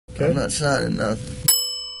Okay. I'm not signing nothing.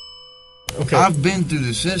 Okay. I've been through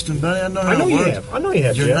the system, buddy. I know how it works. You have. I know you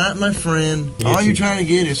have, You're Jeff. not my friend. Yes, All you- you're trying to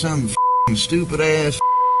get is some stupid-ass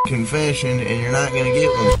confession, and you're not going to get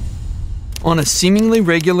one. On a seemingly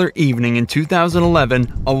regular evening in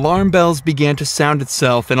 2011, alarm bells began to sound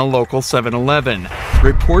itself in a local 7-Eleven.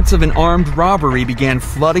 Reports of an armed robbery began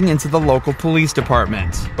flooding into the local police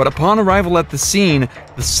department. But upon arrival at the scene,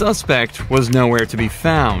 the suspect was nowhere to be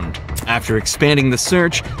found. After expanding the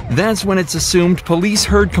search, that's when it's assumed police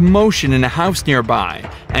heard commotion in a house nearby,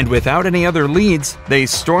 and without any other leads, they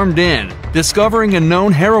stormed in, discovering a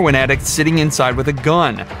known heroin addict sitting inside with a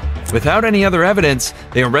gun. Without any other evidence,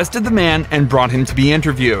 they arrested the man and brought him to be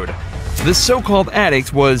interviewed. The so-called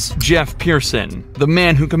addict was Jeff Pearson, the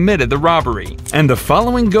man who committed the robbery. And the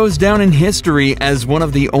following goes down in history as one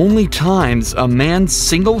of the only times a man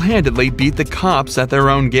single-handedly beat the cops at their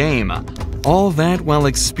own game. All that while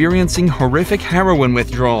experiencing horrific heroin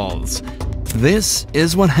withdrawals. This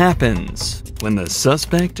is what happens when the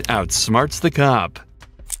suspect outsmarts the cop.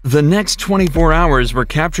 The next 24 hours were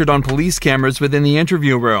captured on police cameras within the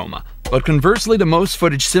interview room, but conversely to most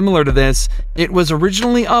footage similar to this, it was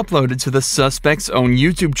originally uploaded to the suspect's own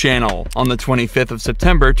YouTube channel on the 25th of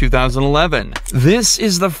September 2011. This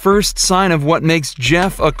is the first sign of what makes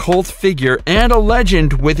Jeff a cult figure and a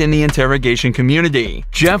legend within the interrogation community.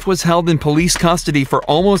 Jeff was held in police custody for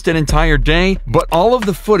almost an entire day, but all of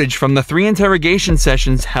the footage from the 3 interrogation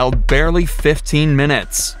sessions held barely 15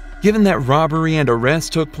 minutes. Given that robbery and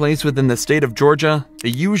arrest took place within the state of Georgia,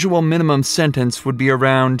 the usual minimum sentence would be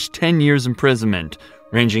around 10 years imprisonment,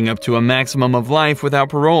 ranging up to a maximum of life without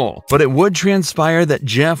parole. But it would transpire that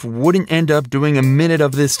Jeff wouldn't end up doing a minute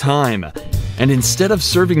of this time, and instead of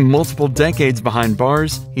serving multiple decades behind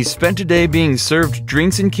bars, he spent a day being served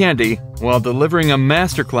drinks and candy while delivering a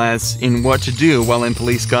masterclass in what to do while in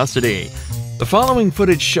police custody. The following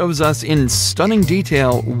footage shows us in stunning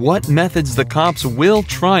detail what methods the cops will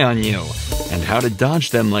try on you, and how to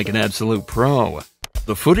dodge them like an absolute pro.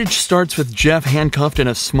 The footage starts with Jeff handcuffed in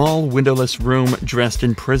a small, windowless room dressed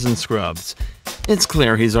in prison scrubs. It's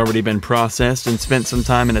clear he's already been processed and spent some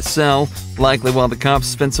time in a cell, likely while the cops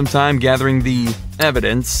spent some time gathering the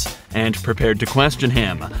evidence and prepared to question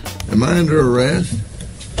him. Am I under arrest?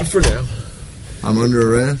 For now. I'm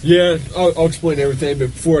under arrest? Yeah, I'll explain everything, but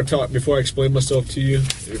before I explain myself to you,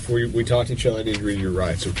 before we talk to each other, I need to read your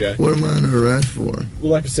rights, okay? What am I under arrest for?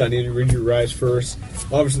 Well, like I said, I need to read your rights first.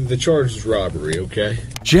 Obviously, the charge is robbery, okay?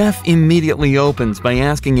 Jeff immediately opens by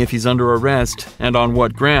asking if he's under arrest and on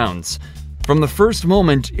what grounds. From the first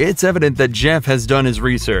moment, it's evident that Jeff has done his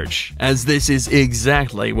research, as this is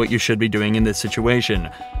exactly what you should be doing in this situation.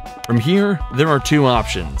 From here, there are 2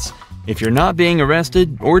 options. If you're not being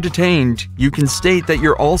arrested or detained, you can state that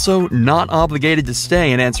you're also not obligated to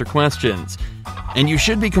stay and answer questions, and you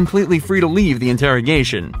should be completely free to leave the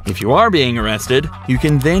interrogation. If you are being arrested, you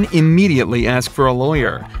can then immediately ask for a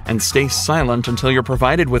lawyer and stay silent until you're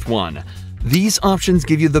provided with one. These options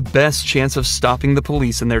give you the best chance of stopping the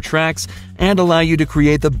police in their tracks and allow you to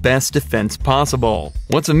create the best defense possible.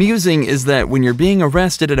 What's amusing is that when you're being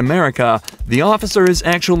arrested in America, the officer is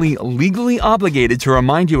actually legally obligated to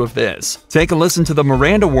remind you of this. Take a listen to the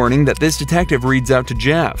Miranda warning that this detective reads out to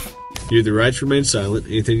Jeff. You have the right to remain silent.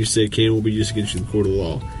 Anything you say can will be used against you in the court of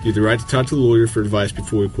law. You have the right to talk to the lawyer for advice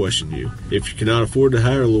before we question you. If you cannot afford to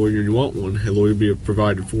hire a lawyer and you want one, a lawyer will be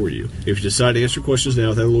provided for you. If you decide to answer questions now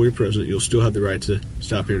without a lawyer present, you'll still have the right to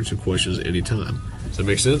stop answering questions at any time. Does that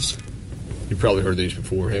make sense? You've probably heard these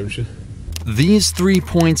before, haven't you? These 3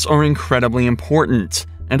 points are incredibly important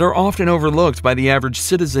and are often overlooked by the average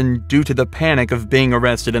citizen due to the panic of being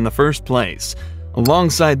arrested in the first place.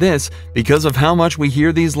 Alongside this, because of how much we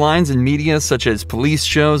hear these lines in media such as police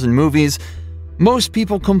shows and movies, most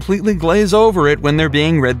people completely glaze over it when they're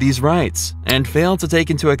being read these rights, and fail to take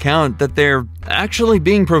into account that they're actually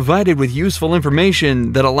being provided with useful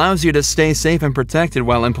information that allows you to stay safe and protected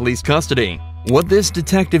while in police custody. What this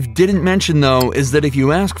detective didn't mention, though, is that if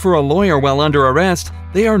you ask for a lawyer while under arrest,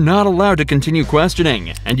 they are not allowed to continue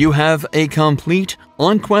questioning, and you have a complete,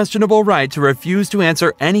 unquestionable right to refuse to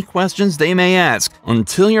answer any questions they may ask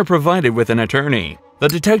until you're provided with an attorney. The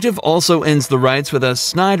detective also ends the rights with a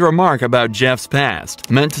snide remark about Jeff's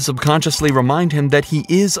past, meant to subconsciously remind him that he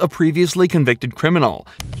is a previously convicted criminal.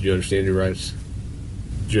 Do you understand your rights?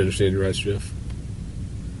 Do you understand your rights, Jeff?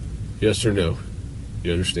 Yes or no?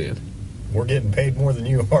 You understand? We're getting paid more than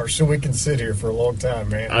you are, so we can sit here for a long time,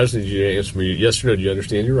 man. I just need you to answer me yes or no. Do you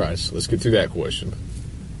understand your rights? Let's get through that question.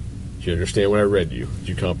 Do you understand what I read you? Do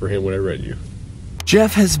you comprehend what I read you?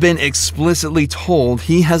 Jeff has been explicitly told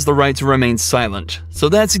he has the right to remain silent, so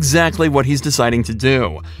that's exactly what he's deciding to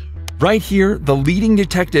do. Right here, the leading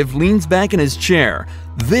detective leans back in his chair.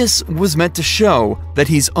 This was meant to show that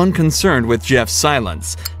he's unconcerned with Jeff's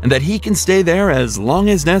silence, and that he can stay there as long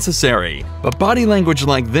as necessary. But body language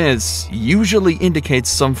like this usually indicates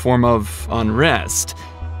some form of unrest.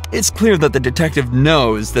 It's clear that the detective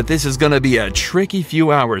knows that this is going to be a tricky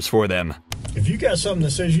few hours for them. If you got something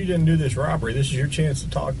that says you didn't do this robbery, this is your chance to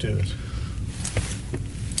talk to us.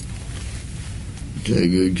 Okay,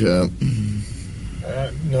 good cop.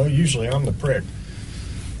 No, usually I'm the prick.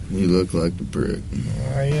 You look like the prick.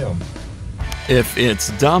 I am. If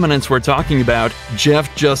it's dominance we're talking about,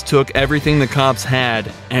 Jeff just took everything the cops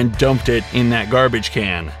had and dumped it in that garbage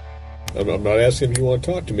can. I'm not asking if you want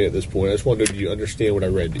to talk to me at this point. I just wanted to know, do you understand what I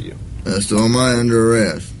read to you? So am I under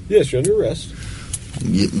arrest? Yes, you're under arrest.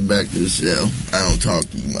 Get me back to the cell. I don't talk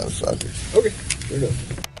to you motherfuckers. Okay, fair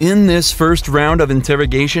enough. In this first round of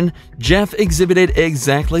interrogation, Jeff exhibited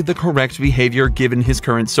exactly the correct behavior given his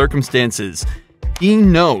current circumstances. He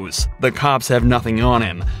knows the cops have nothing on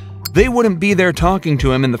him. They wouldn't be there talking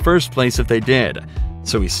to him in the first place if they did,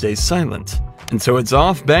 so he stays silent. And so it's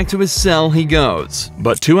off back to his cell he goes.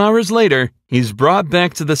 But 2 hours later, he's brought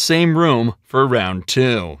back to the same room for round 2.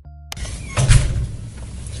 You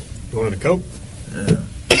wanted a Coke? Yeah.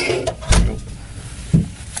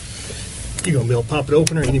 You gonna be able to pop it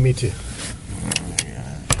open, or you need me to?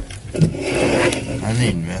 I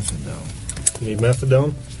need methadone. You need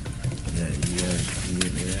methadone? Yeah, you guys can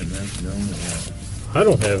get me that methadone or what? I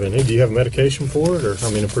don't have any. Do you have a medication for it, or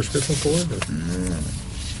a prescription for it? Or? No.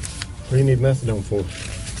 What do you need methadone for?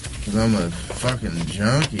 Because I'm a fucking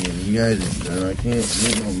junkie and you guys, I can't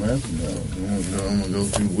get no methadone. I'm gonna go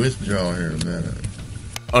through withdrawal here in a minute.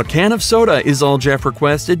 A can of soda is all Jeff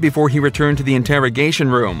requested before he returned to the interrogation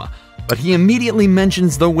room. But he immediately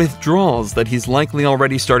mentions the withdrawals that he's likely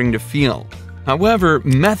already starting to feel. However,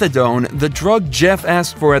 methadone, the drug Jeff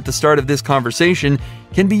asked for at the start of this conversation,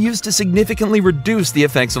 can be used to significantly reduce the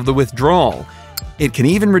effects of the withdrawal. It can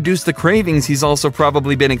even reduce the cravings he's also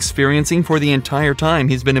probably been experiencing for the entire time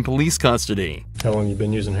he's been in police custody. How long you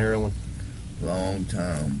been using heroin? Long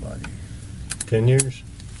time, buddy. 10 years?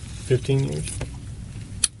 15 years?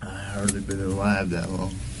 I hardly been alive that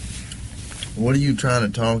long. What are you trying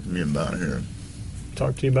to talk to me about here?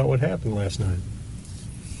 Talk to you about what happened last night.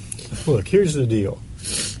 Look, here's the deal.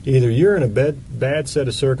 Either you're in a bad set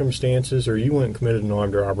of circumstances, or you went and committed an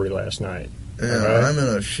armed robbery last night. Yeah, right? I'm in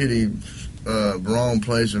a shitty, wrong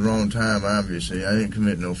place at the wrong time, obviously. I didn't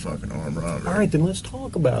commit no fucking armed robbery. All right, then let's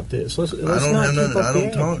talk about this. Let's I not keep up I the don't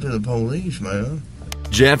act. talk to the police, man.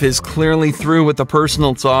 Jeff is clearly through with the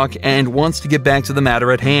personal talk and wants to get back to the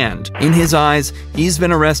matter at hand. In his eyes, he's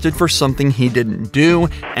been arrested for something he didn't do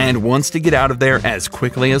and wants to get out of there as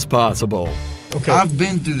quickly as possible. Okay. I've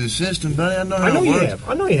been through the system, buddy. I know how it you works. have.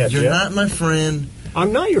 I know you have, You're Jeff. not my friend.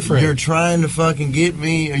 I'm not your friend. You're trying to fucking get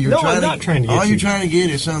me. Or you're No, trying I'm not trying to get all you. you're trying to get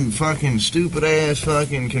is some fucking stupid ass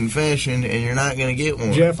fucking confession, and you're not going to get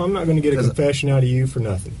one. Jeff, I'm not going to get a confession out of you for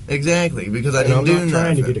nothing. Exactly, because I And didn't I'm do not nothing.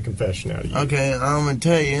 trying to get a confession out of you. Okay, I'm going to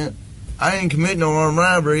tell you, I didn't commit no armed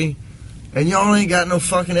robbery, and y'all ain't got no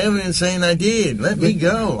fucking evidence saying I did. Let me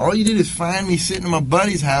go. All you did is find me sitting in my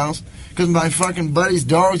buddy's house because my fucking buddy's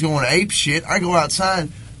dog's going ape shit. I go outside.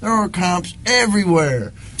 There are cops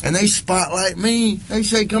everywhere, and they spotlight me. They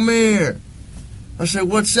say, "Come here." I say,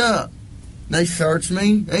 "What's up?" They search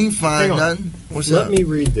me. They ain't find Hang on. nothing. What's Let up? me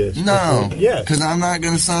read this. No. before- Yes. Because I'm not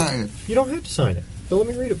going to sign it. You don't have to sign it. But let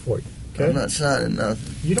me read it for you. Okay? I'm not signing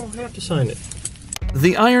nothing. You don't have to sign it.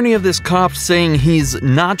 The irony of this cop saying he's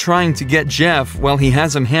not trying to get Jeff while he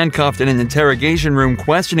has him handcuffed in an interrogation room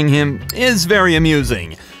questioning him is very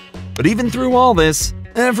amusing. But even through all this,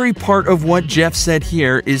 every part of what Jeff said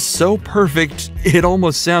here is so perfect it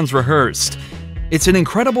almost sounds rehearsed. It's an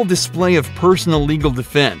incredible display of personal legal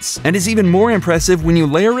defense, and is even more impressive when you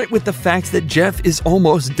layer it with the fact that Jeff is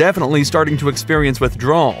almost definitely starting to experience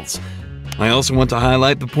withdrawals. I also want to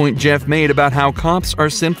highlight the point Jeff made about how cops are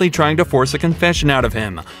simply trying to force a confession out of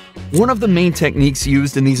him. One of the main techniques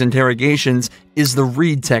used in these interrogations is the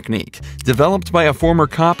Reid technique, developed by a former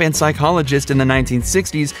cop and psychologist in the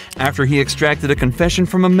 1960s after he extracted a confession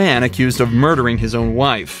from a man accused of murdering his own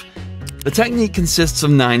wife. The technique consists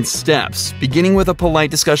of 9 steps, beginning with a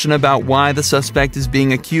polite discussion about why the suspect is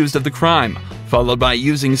being accused of the crime, followed by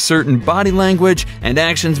using certain body language and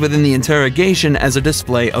actions within the interrogation as a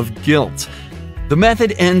display of guilt. The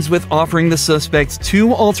method ends with offering the suspect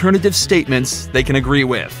 2 alternative statements they can agree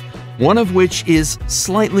with, one of which is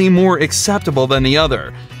slightly more acceptable than the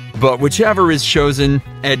other, but whichever is chosen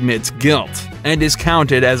admits guilt and is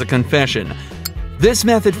counted as a confession. This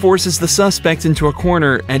method forces the suspect into a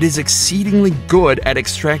corner and is exceedingly good at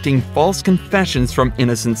extracting false confessions from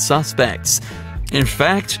innocent suspects. In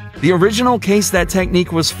fact, the original case that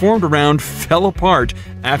technique was formed around fell apart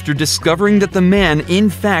after discovering that the man,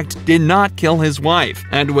 in fact, did not kill his wife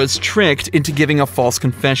and was tricked into giving a false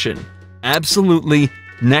confession. Absolutely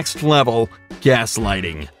next level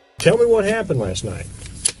gaslighting. Tell me what happened last night.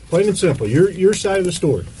 Plain and simple. Your side of the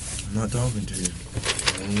story. I'm not talking to you.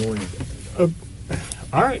 I'm a lawyer.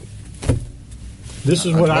 All right. This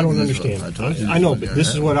is what I don't understand. I know, but this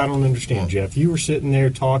is what I don't understand, Jeff. You were sitting there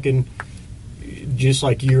talking just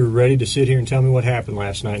like you were ready to sit here and tell me what happened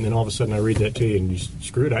last night, and then all of a sudden I read that to you, and you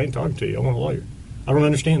screw it, I ain't talking to you. I want a lawyer. I don't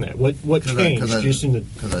understand that. What changed?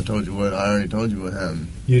 Because I told you what. I already told you what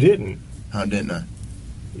happened. You didn't. How didn't I?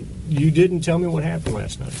 You didn't tell me what happened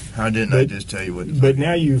last night. How didn't I just tell you what? But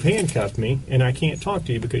now you've handcuffed me, and I can't talk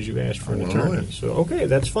to you because you've asked for an attorney. So, okay,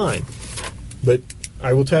 that's fine. But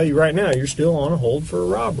I will tell you right now, you're still on a hold for a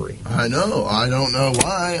robbery. I know. I don't know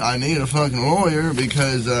why. I need a fucking lawyer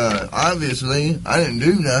because obviously I didn't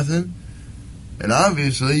do nothing. And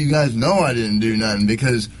obviously you guys know I didn't do nothing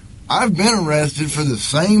because I've been arrested for the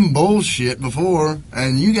same bullshit before,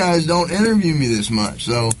 and you guys don't interview me this much.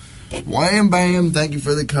 So, wham bam, thank you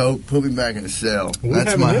for the coke. Put me back in the cell.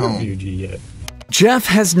 That's my home. We haven't interviewed you yet. Jeff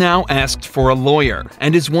has now asked for a lawyer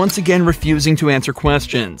and is once again refusing to answer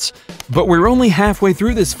questions. But we're only halfway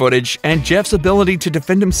through this footage, and Jeff's ability to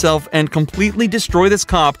defend himself and completely destroy this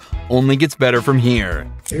cop only gets better from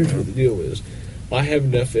here. Here's what the deal is. I have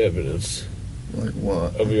enough evidence Like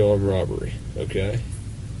what? of the armed robbery, okay?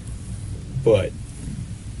 But,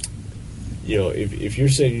 you know, if you're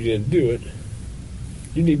saying you didn't do it,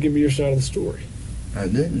 you need to give me your side of the story. I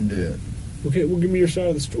didn't do it. Okay, well, give me your side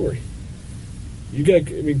of the story. You got,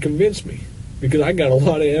 convince me. Because I got a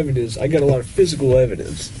lot of evidence. I got a lot of physical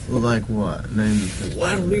evidence. Well, like what? Name the physical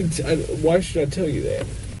Well, I don't need to, why should I tell you that?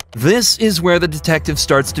 This is where the detective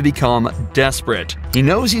starts to become desperate. He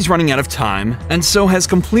knows he's running out of time, and so has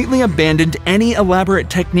completely abandoned any elaborate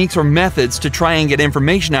techniques or methods to try and get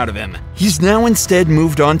information out of him. He's now instead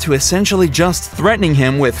moved on to essentially just threatening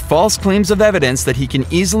him with false claims of evidence that he can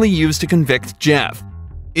easily use to convict Jeff.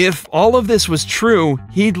 If all of this was true,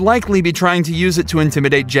 he'd likely be trying to use it to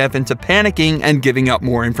intimidate Jeff into panicking and giving up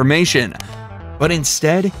more information. But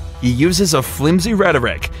instead, he uses a flimsy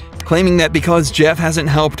rhetoric, claiming that because Jeff hasn't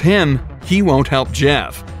helped him, he won't help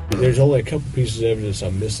Jeff. There's only a couple pieces of evidence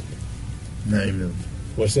I'm missing. Name them.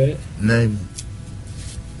 What's that? Name them.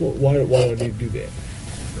 Well, why do I need to do that?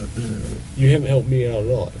 You haven't helped me out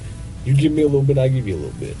at all. You give me a little bit, I give you a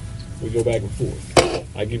little bit. We go back and forth.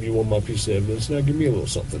 I give you one of my pieces of evidence, and I give me a little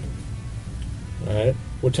something. All right?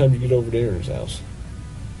 What time do you get over to Aaron's house?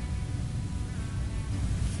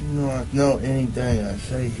 No, anything I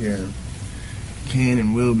say here can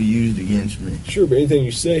and will be used against me. Sure, but anything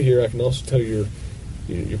you say here, I can also tell your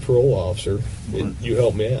parole officer that you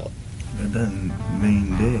helped me out. That doesn't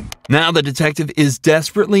mean dick. Now the detective is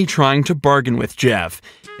desperately trying to bargain with Jeff.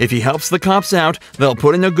 If he helps the cops out, they'll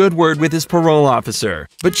put in a good word with his parole officer.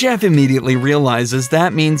 But Jeff immediately realizes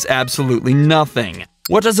that means absolutely nothing.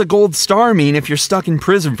 What does a gold star mean if you're stuck in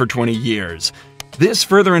prison for 20 years? This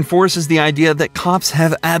further enforces the idea that cops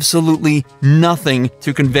have absolutely nothing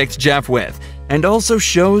to convict Jeff with, and also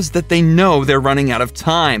shows that they know they're running out of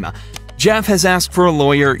time. Jeff has asked for a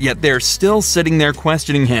lawyer, yet they're still sitting there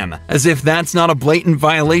questioning him, as if that's not a blatant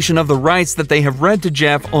violation of the rights that they have read to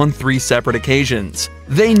Jeff on 3 separate occasions.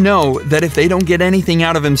 They know that if they don't get anything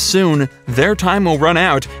out of him soon, their time will run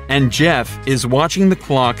out, and Jeff is watching the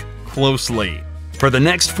clock closely. For the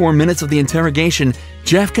next 4 minutes of the interrogation,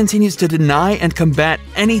 Jeff continues to deny and combat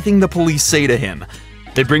anything the police say to him.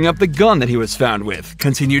 They bring up the gun that he was found with,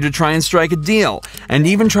 continue to try and strike a deal, and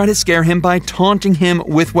even try to scare him by taunting him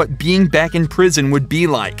with what being back in prison would be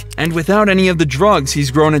like, and without any of the drugs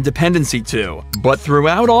he's grown a dependency to. But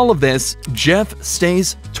throughout all of this, Jeff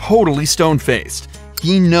stays totally stone-faced.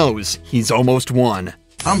 He knows he's almost won.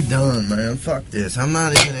 I'm done, man. Fuck this. I'm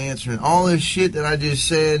not even answering. All this shit that I just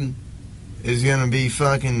said is gonna be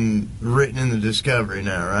fucking written in the discovery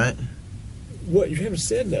now, right? What? You haven't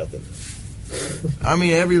said nothing. I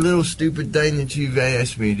mean, every little stupid thing that you've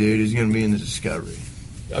asked me, dude, is going to be in the discovery.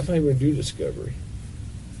 I'm not even going to do discovery.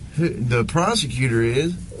 The prosecutor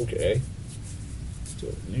is. Okay. So,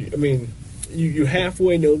 you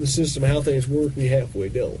halfway know the system, how things work, and you halfway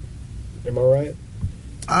don't. Am I right?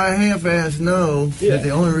 I half-ass know Yeah. that the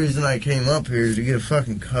only reason I came up here is to get a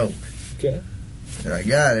fucking Coke. Okay. And I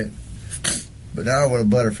got it. But now I want a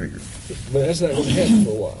Butterfinger. But that's not going to happen for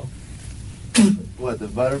a while. What, the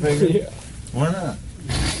Butterfinger? Yeah. Why not?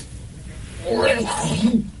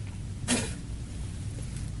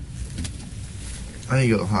 I need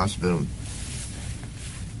to go to the hospital.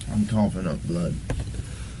 I'm coughing up blood.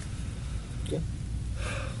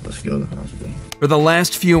 Let's go to the hospital. For the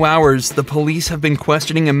last few hours, the police have been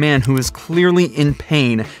questioning a man who is clearly in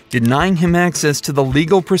pain, denying him access to the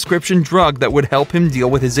legal prescription drug that would help him deal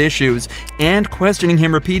with his issues, and questioning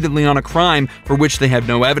him repeatedly on a crime for which they had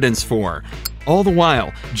no evidence for. All the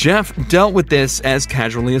while, Jeff dealt with this as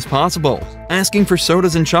casually as possible, asking for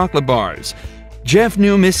sodas and chocolate bars. Jeff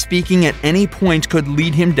knew misspeaking at any point could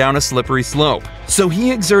lead him down a slippery slope, so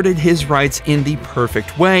he exerted his rights in the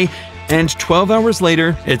perfect way, and 12 hours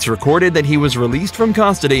later, it's recorded that he was released from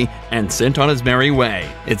custody and sent on his merry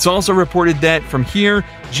way. It's also reported that, from here,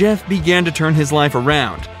 Jeff began to turn his life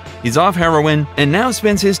around. He's off heroin and now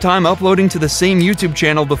spends his time uploading to the same YouTube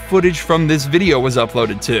channel the footage from this video was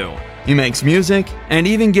uploaded to. He makes music and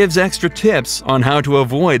even gives extra tips on how to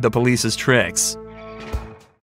avoid the police's tricks.